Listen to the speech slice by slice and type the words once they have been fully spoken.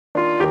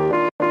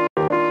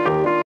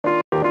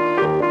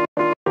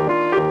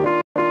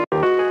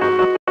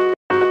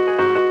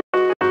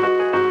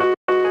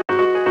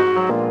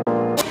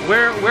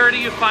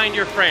find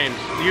your frames?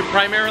 Do you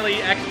primarily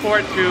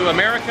export to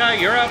America,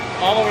 Europe,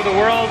 all over the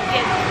world?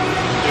 Yes.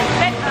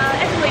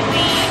 Actually,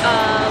 we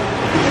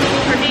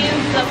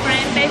produce the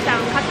frame based on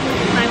customer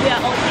design. We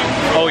are open.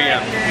 Oh yeah.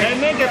 They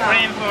make a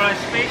frame for a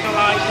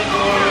specialized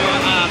or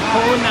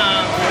phone or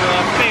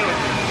field.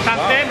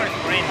 Some famous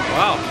frame.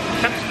 Wow.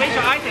 Some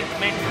special items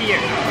made here.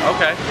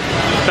 Okay.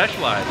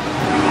 Specialized.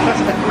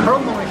 That's the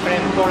chromoly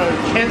frame for a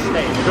chain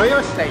stay,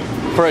 real stay.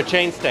 For a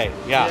chain stay,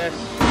 yeah. Yes.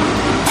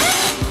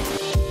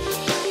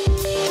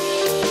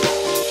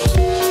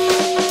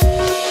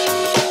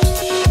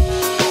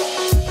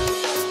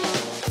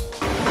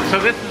 So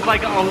this is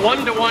like a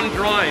one-to-one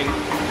drawing.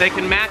 They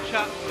can match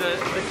up the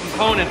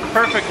components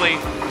perfectly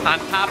on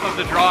top of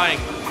the drawing.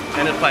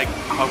 And it's like,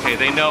 okay,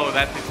 they know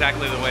that's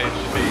exactly the way it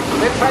should be.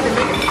 They try to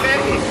make it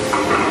static.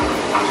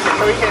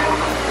 So we can,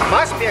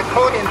 must be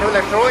according to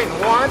the drawing,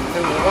 1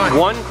 to 1.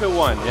 1 to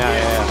 1,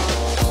 yeah.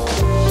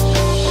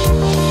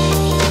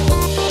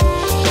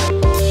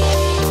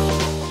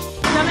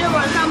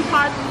 Some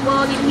parts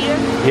welding here.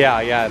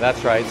 Yeah,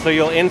 that's right. So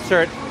you'll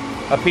insert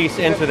a piece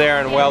into there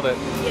and weld it.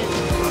 Yes.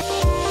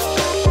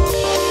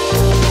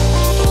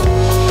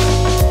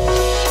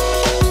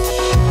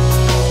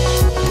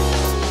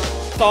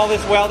 All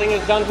this welding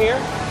is done here?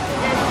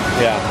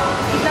 Yes. Yeah.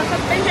 The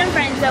suspension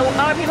frame, so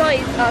our people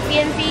is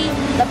CNC,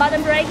 the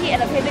bottom bracket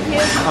and the pivot tube.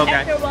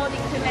 Okay. After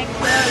welding to make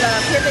sure the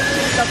pivot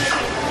tube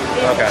located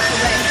in Okay. the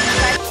frame.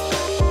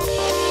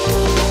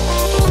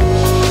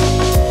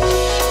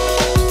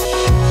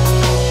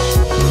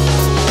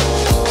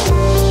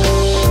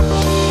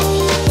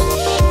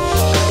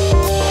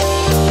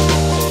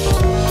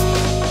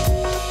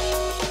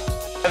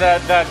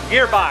 The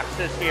gearbox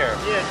is here.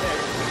 Yes.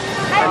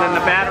 And then the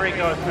battery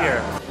goes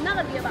here. Not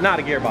a gearbox. Not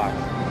a gearbox.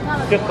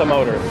 Not a Just the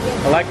motor.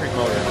 Electric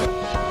motor.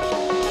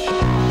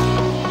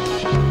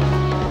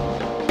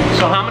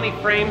 So how many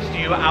frames do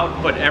you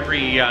output every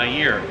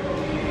year?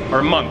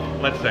 Or month,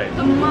 let's say?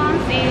 A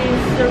month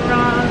is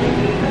around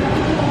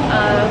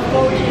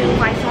 4 to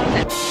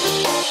 5,000.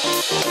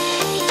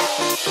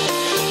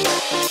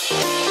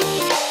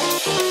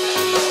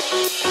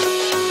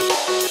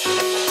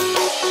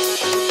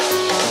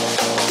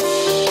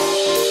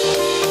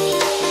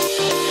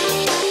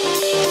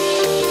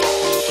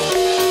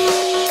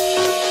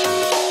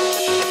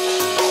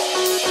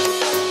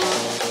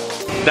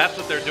 That's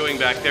what they're doing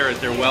back there, is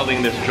they're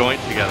welding this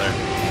joint together.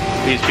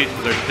 These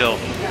pieces are still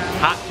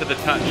hot to the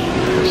touch.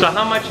 So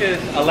how much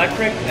is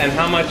electric and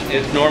how much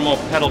is normal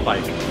pedal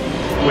bike,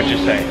 would you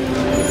say?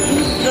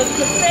 The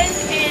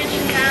percentage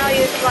now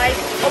is like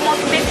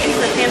almost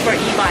 50% for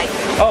e-bikes.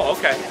 Oh,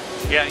 okay.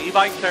 Yeah,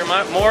 e-bikes are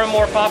more and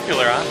more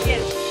popular, huh?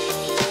 Yes.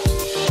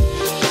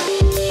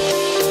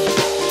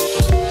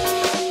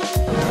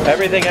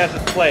 Everything has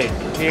its place.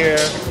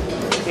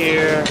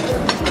 Here,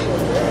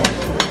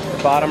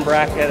 bottom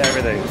bracket,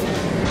 everything.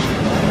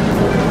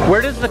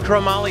 Where does the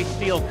chromoly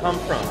steel come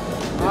from?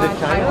 Is it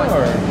China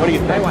or what do you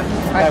think?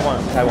 Taiwan.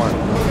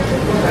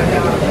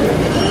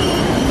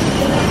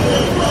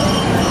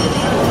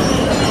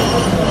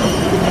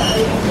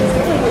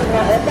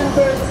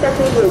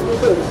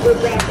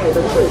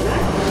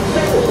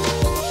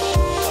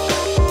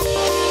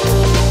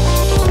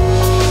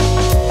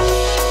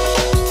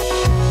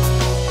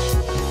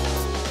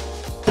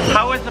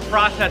 How is the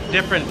process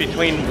different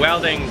between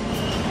welding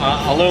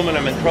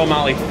aluminum and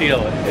chromoly steel?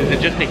 Is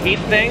it just a heat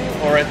thing,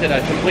 or is it a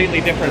completely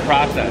different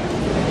process?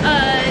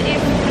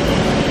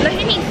 The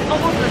heating is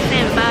almost the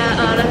same, but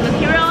the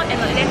material and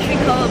the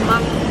electrical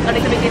amount a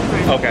little bit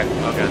different. Okay.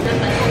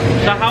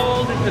 So how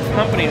old is this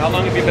company? How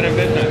long have you been in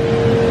business?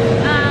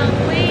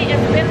 We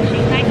established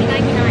in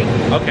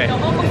 1999. Okay. So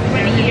almost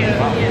 20 years.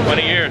 Wow. Yeah.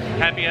 20 years.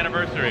 Happy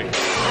anniversary.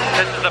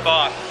 This is the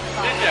boss.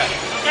 Did ya?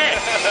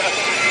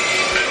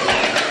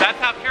 That's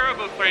how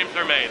Caribou frames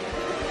are made.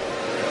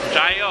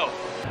 JaYoe.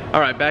 All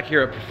right, back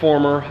here at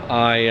Performer,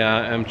 I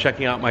am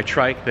checking out my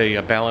trike. They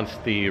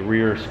balanced the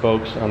rear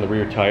spokes on the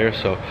rear tire,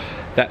 so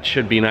that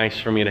should be nice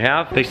for me to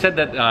have. They said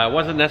that it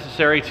wasn't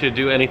necessary to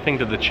do anything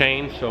to the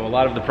chain, so a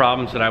lot of the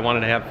problems that I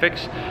wanted to have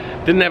fixed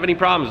didn't have any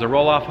problems. The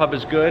roll-off hub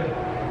is good.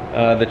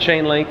 The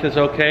chain length is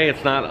okay.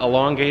 It's not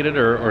elongated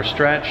or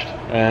stretched.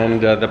 And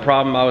the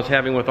problem I was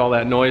having with all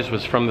that noise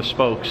was from the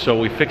spokes, so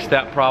we fixed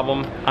that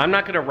problem. I'm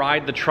not gonna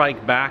ride the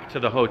trike back to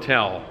the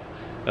hotel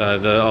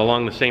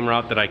along the same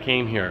route that I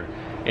came here.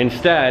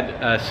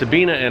 Instead,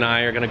 Sabina and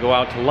I are gonna go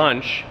out to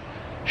lunch.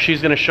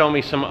 She's gonna show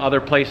me some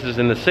other places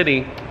in the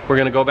city. We're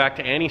gonna go back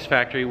to Annie's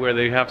factory where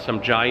they have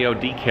some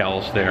JaYoe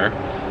decals there.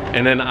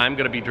 And then I'm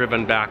gonna be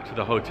driven back to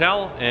the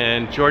hotel,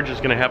 and George is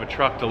gonna have a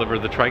truck deliver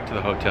the trike to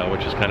the hotel,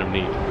 which is kind of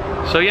neat.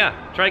 So yeah,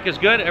 trike is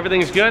good,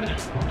 everything's good.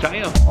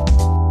 JaYoe.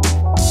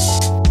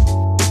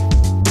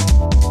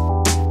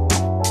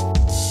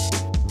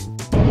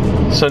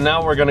 So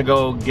now we're gonna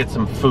go get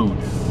some food.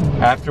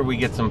 After we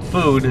get some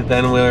food,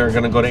 then we're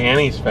gonna go to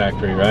Annie's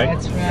factory, right?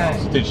 That's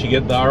right. Did she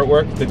get the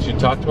artwork? Did you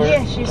talk to her?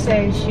 Yeah, she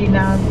says she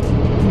now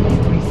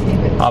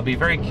received it. I'll be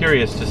very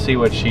curious to see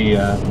what she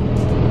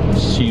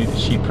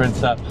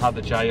prints up, how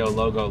the JaYoe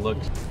logo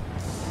looks.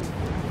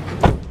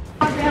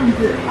 这样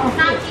子。哦，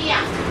垃圾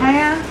呀。哎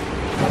呀。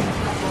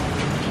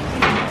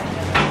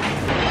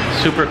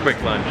 Super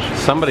quick lunch.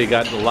 Somebody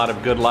got a lot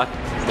of good luck,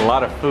 a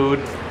lot of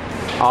food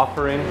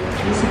offering.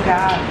 This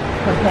guy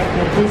protect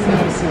the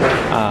business.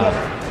 Yes,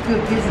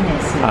 good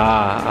business.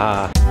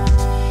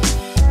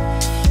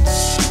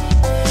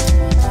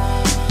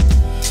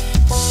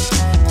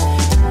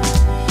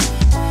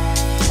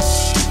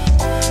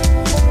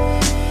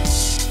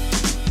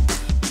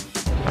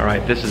 All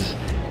right, this is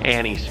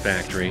Annie's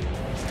factory.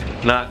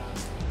 Not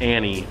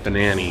Annie the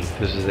nanny.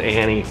 This is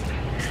Annie.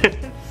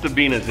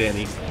 Sabina's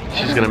Annie.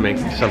 She's gonna make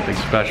something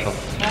special.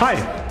 Hi.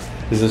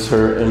 Is this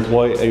her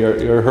employee,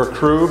 her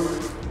crew,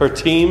 her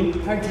team?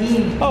 Her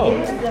team. Oh.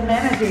 This is the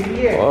manager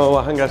here.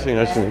 Oh, hangassing.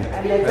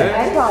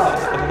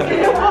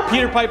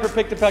 Peter Piper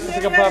picked a pack of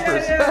pickup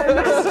poppers.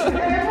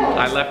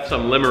 I left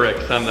some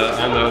limericks on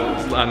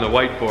the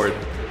whiteboard.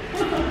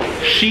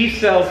 She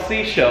sells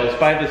seashells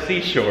by the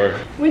seashore.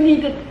 We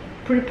need to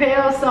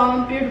prepare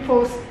some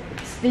beautiful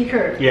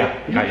stickers. Yeah.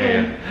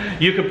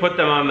 You could put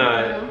them on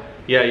the.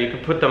 Yeah, you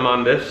could put them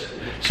on this.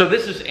 So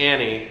this is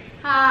Annie.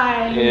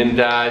 Hi.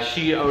 And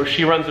she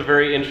runs a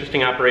very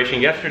interesting operation.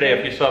 Yesterday,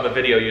 if you saw the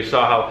video, you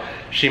saw how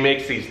she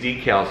makes these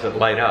decals that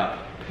light up.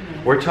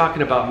 We're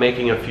talking about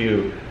making a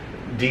few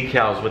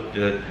decals with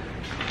the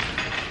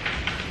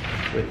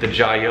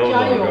JaYoe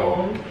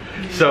logo.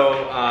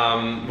 So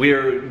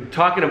we're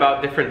talking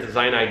about different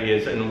design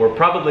ideas, and we're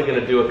probably going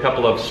to do a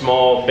couple of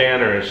small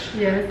banners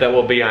that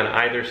will be on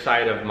either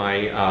side of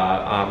my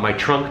my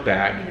trunk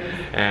bag,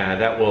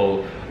 that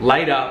will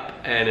light up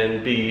and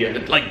then be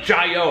like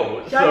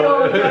JaYoe.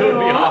 So it'll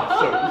be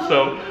awesome.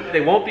 So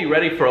they won't be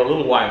ready for a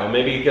little while.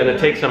 Maybe going to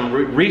take some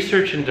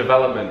research and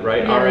development,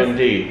 right?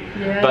 R&D.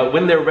 But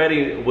when they're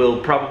ready, we'll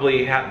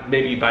probably have,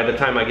 maybe by the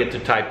time I get to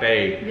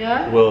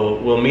Taipei,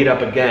 we'll meet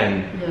up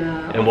again,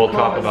 and we'll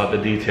talk about the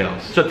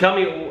details. So tell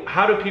me,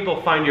 how do people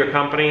find your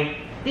company?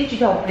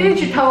 Digital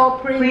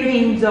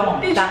printing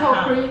zone.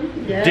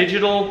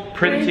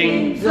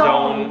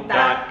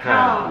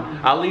 Digitalprintingzone.com.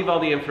 I'll leave all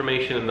the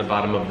information in the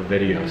bottom of the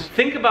videos.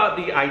 Think about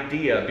the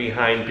idea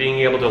behind being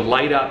able to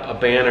light up a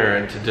banner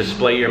and to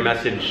display your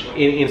message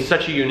in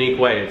such a unique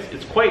way.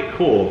 It's quite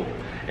cool.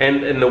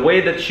 And the way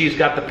that she's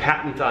got the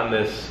patent on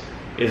this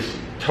is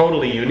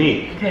totally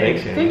unique.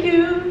 Thanks, Annie. Thank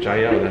you.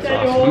 JaYoe, that's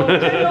awesome.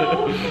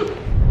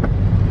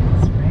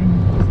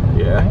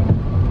 Yeah.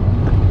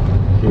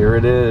 Here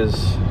it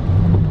is.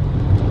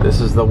 This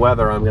is the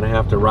weather I'm gonna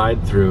have to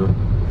ride through.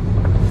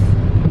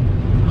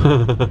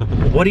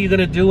 What are you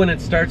gonna do when it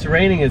starts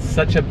raining? It's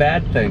such a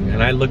bad thing.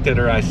 And I looked at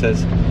her, I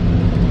says,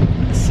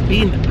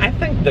 Sabine, I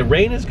think the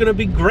rain is gonna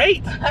be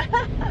great.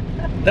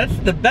 That's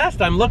the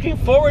best. I'm looking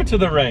forward to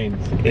the rain.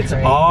 It's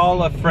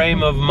all a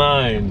frame of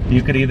mind.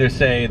 You could either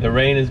say the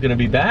rain is gonna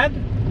be bad,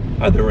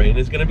 or the rain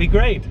is gonna be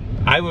great.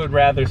 I would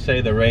rather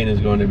say the rain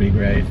is going to be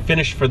great.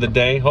 Finished for the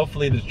day.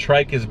 Hopefully the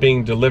trike is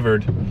being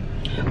delivered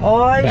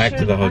back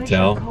to the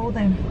hotel.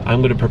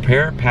 I'm going to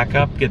prepare, pack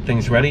up, get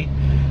things ready,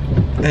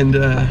 and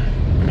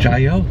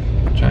JaYoe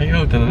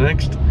to the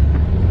next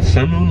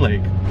Sun Moon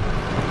Lake.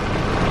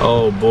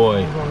 Oh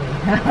boy.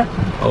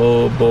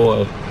 Oh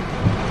boy.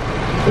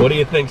 What do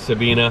you think,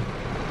 Sabina?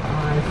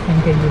 I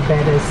think you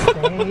better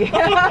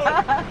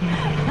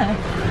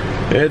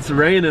stay. It's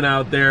raining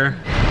out there.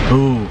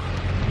 Ooh.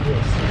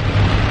 Yes.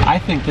 I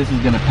think this is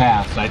gonna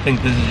pass. I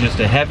think this is just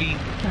a heavy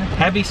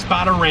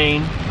spot of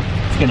rain.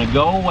 It's gonna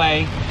go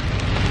away,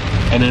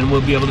 and then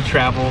we'll be able to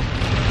travel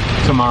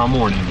tomorrow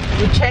morning.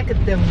 You check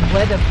the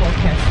weather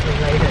forecast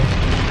later,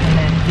 and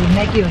then you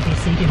make your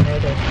decision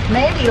later.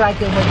 Maybe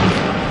like when you...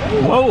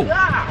 Whoa!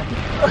 God.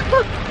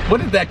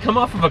 What did that come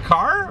off of a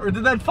car, or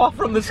did that fall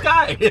from the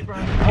sky?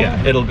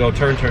 Yeah, it'll go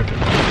turn.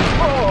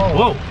 Whoa!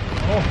 Whoa!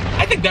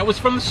 I think that was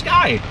from the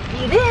sky.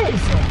 It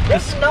is. The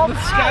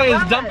sky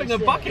is dumping a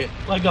bucket,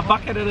 like a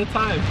bucket at a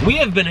time. We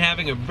have been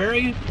having a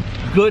very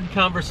good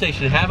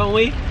conversation, haven't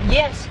we?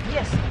 Yes.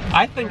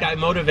 I think I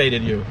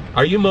motivated you.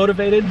 Are you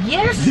motivated?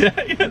 Yes.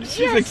 Yeah,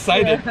 she's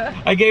excited.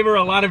 I gave her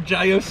a lot of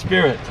JaYoe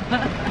spirit.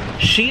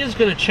 She is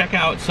going to check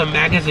out some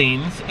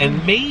magazines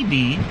and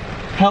maybe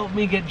help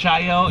me get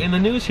JaYoe in the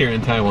news here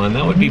in Taiwan.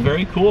 That would be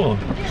very cool.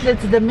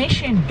 That's the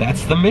mission.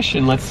 That's the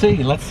mission. Let's see.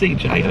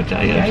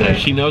 JaYoe.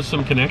 She knows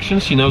some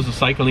connections. She knows the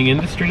cycling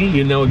industry.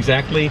 You know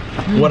exactly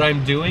what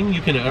I'm doing.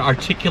 You can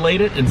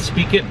articulate it and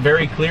speak it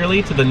very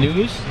clearly to the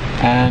news,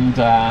 and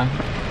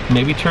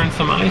maybe turn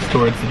some eyes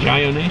towards the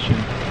JaYoe Nation.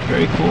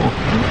 Very cool.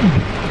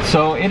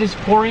 So it is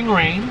pouring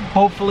rain.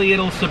 Hopefully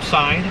it'll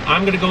subside.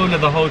 I'm going to go into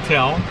the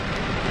hotel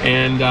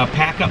and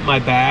pack up my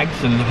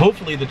bags, and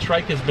hopefully the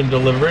trike has been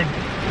delivered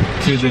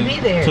to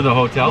the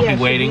hotel. Be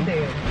waiting.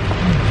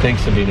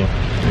 Thanks, Sabina.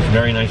 It's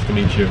very nice to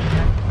meet you.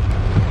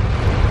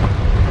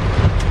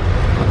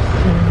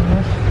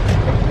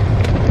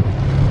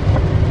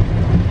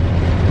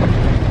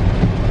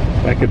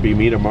 That could be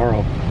me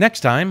tomorrow.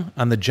 Next time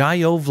on the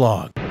JaYoe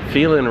vlog.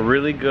 Feeling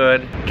really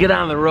good. Get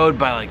on the road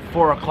by like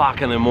 4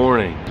 o'clock in the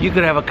morning. You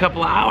could have a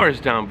couple of hours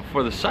down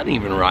before the sun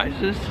even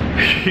rises.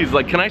 He's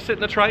like, can I sit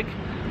in the trike?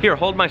 Here,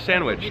 hold my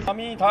sandwich. He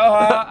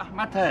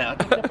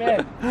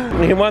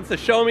wants to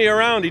show me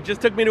around. He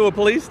just took me to a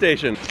police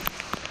station.